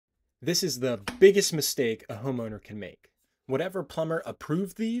This is the biggest mistake a homeowner can make. Whatever plumber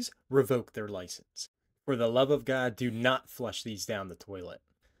approved these, revoke their license. For the love of God, do not flush these down the toilet.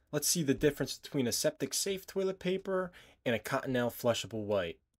 Let's see the difference between a septic safe toilet paper and a Cottonelle flushable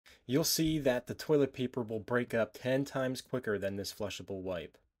wipe. You'll see that the toilet paper will break up 10 times quicker than this flushable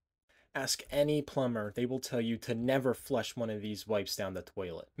wipe. Ask any plumber, they will tell you to never flush one of these wipes down the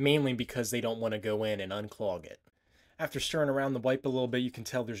toilet, mainly because they don't want to go in and unclog it. After stirring around the wipe a little bit, you can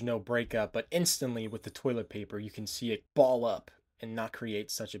tell there's no breakup, but instantly with the toilet paper, you can see it ball up and not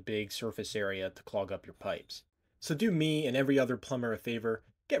create such a big surface area to clog up your pipes. So do me and every other plumber a favor,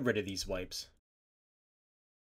 get rid of these wipes.